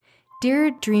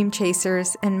Dear dream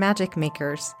chasers and magic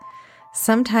makers,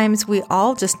 sometimes we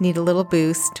all just need a little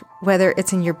boost, whether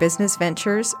it's in your business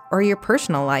ventures or your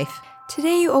personal life.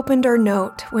 Today you opened our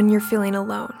note when you're feeling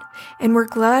alone, and we're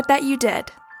glad that you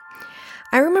did.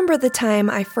 I remember the time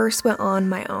I first went on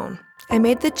my own. I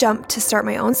made the jump to start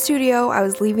my own studio. I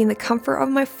was leaving the comfort of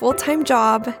my full-time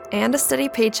job and a steady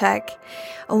paycheck,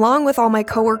 along with all my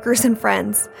coworkers and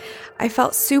friends. I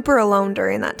felt super alone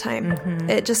during that time.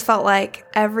 It just felt like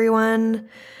everyone,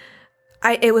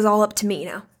 it was all up to me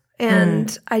now.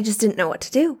 And I just didn't know what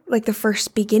to do. Like the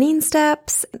first beginning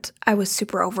steps, I was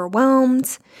super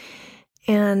overwhelmed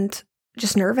and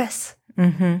just nervous.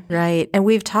 Right. And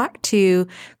we've talked to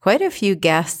quite a few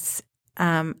guests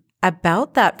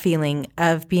about that feeling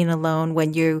of being alone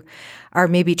when you are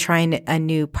maybe trying a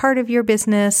new part of your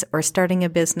business or starting a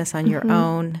business on your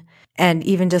own. And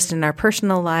even just in our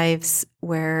personal lives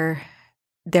where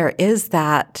there is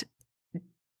that,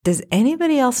 does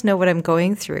anybody else know what I'm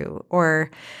going through?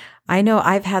 Or I know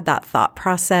I've had that thought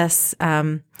process.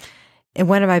 In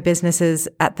one of my businesses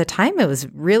at the time, it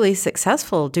was really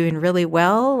successful, doing really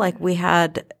well. Like we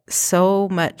had so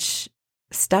much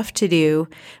stuff to do,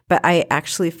 but I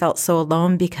actually felt so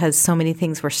alone because so many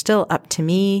things were still up to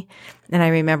me. And I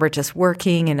remember just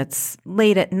working and it's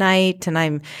late at night and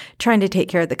I'm trying to take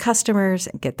care of the customers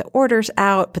and get the orders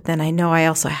out. But then I know I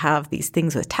also have these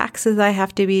things with taxes I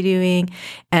have to be doing.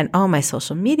 And my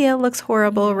social media looks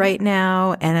horrible right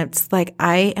now. And it's like,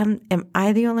 am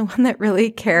I the only one that really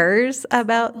cares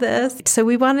about this? So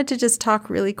we wanted to just talk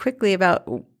really quickly about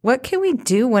what can we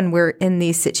do when we're in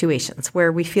these situations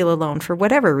where we feel alone for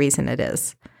whatever reason it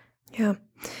is. Yeah.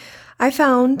 I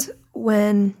found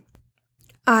when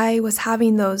I was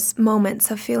having those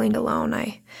moments of feeling alone,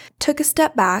 I took a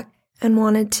step back and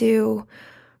wanted to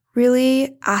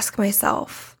really ask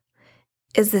myself,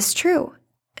 is this true?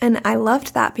 And I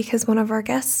loved that because one of our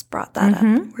guests brought that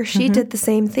up, where she did the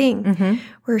same thing,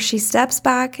 where she steps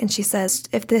back and she says,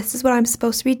 if this is what I'm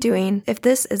supposed to be doing, if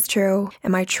this is true,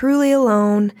 am I truly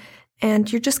alone?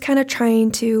 And you're just kind of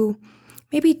trying to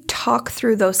maybe talk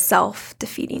through those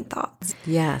self-defeating thoughts.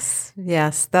 Yes.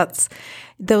 That's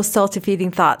those self-defeating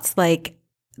thoughts. Like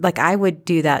I would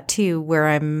do that too, where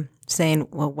I'm saying,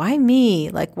 well, why me?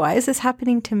 Like, why is this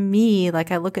happening to me? Like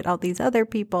I look at all these other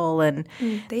people and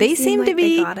they seem like to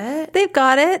be, they've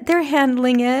got it. They're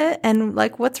handling it. And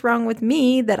like, what's wrong with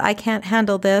me that I can't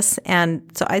handle this?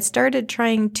 And so I started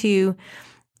trying to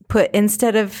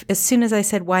instead of, as soon as I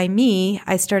said, why me?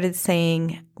 I started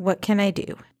saying, what can I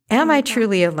do? Am I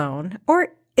truly alone? Or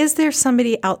is there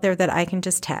somebody out there that I can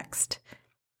just text?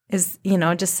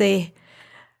 Just say,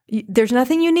 there's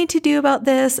nothing you need to do about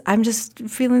this. I'm just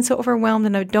feeling so overwhelmed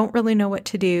and I don't really know what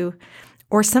to do.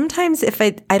 Or sometimes if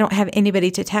I don't have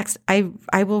anybody to text,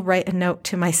 I will write a note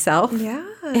to myself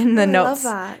in the notes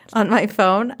on my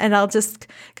phone. And I'll just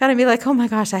kind of be like, oh my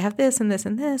gosh, I have this and this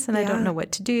and this, and I don't know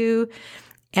what to do.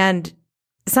 And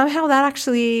somehow that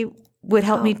actually would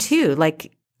help me too.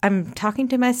 Like, I'm talking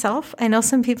to myself. I know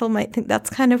some people might think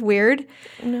that's kind of weird.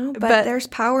 No, but there's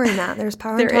power in that. There's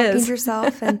power in talking to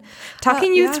yourself and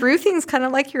talking you through things kind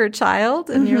of like you're a child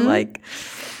and you're like.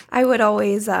 I would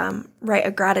always write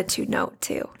a gratitude note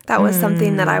too. That was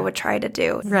something that I would try to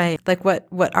do. Right. Like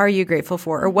what are you grateful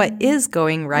for, or what is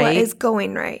going right? What is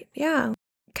going right. Yeah.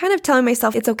 Kind of telling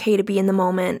myself it's okay to be in the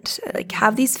moment, like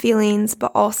have these feelings,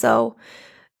 but also,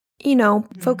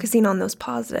 focusing on those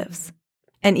positives.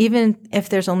 And even if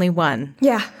there's only one.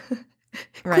 Yeah.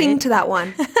 Right? Cling to that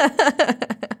one.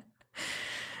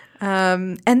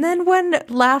 And then one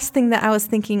last thing that I was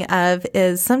thinking of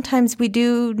is sometimes we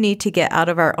do need to get out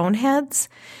of our own heads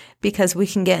because we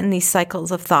can get in these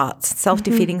cycles of thoughts,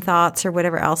 self-defeating thoughts or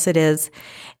whatever else it is.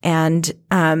 And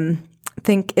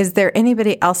think, is there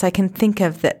anybody else I can think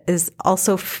of that is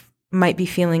also might be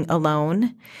feeling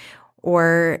alone?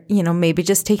 Or, maybe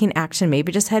just taking action,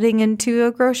 maybe just heading into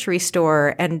a grocery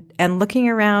store and looking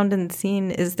around and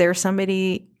seeing, is there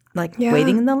somebody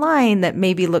waiting in the line that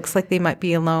maybe looks like they might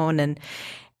be alone? And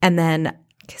then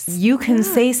you can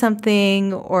say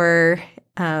something or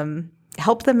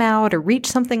help them out or reach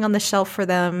something on the shelf for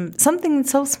them. Something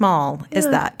so small as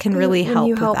that can really help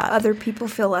with that. When you help other people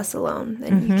feel less alone,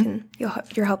 then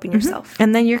you're helping yourself.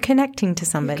 And then you're connecting to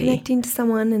somebody. You're connecting to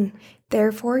someone, and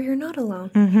therefore you're not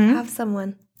alone. You have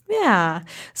someone. Yeah.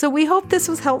 So we hope this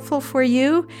was helpful for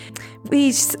you.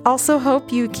 We also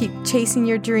hope you keep chasing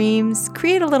your dreams,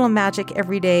 create a little magic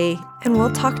every day. And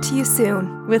we'll talk to you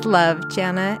soon. With love,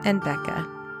 Jana and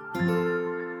Becca.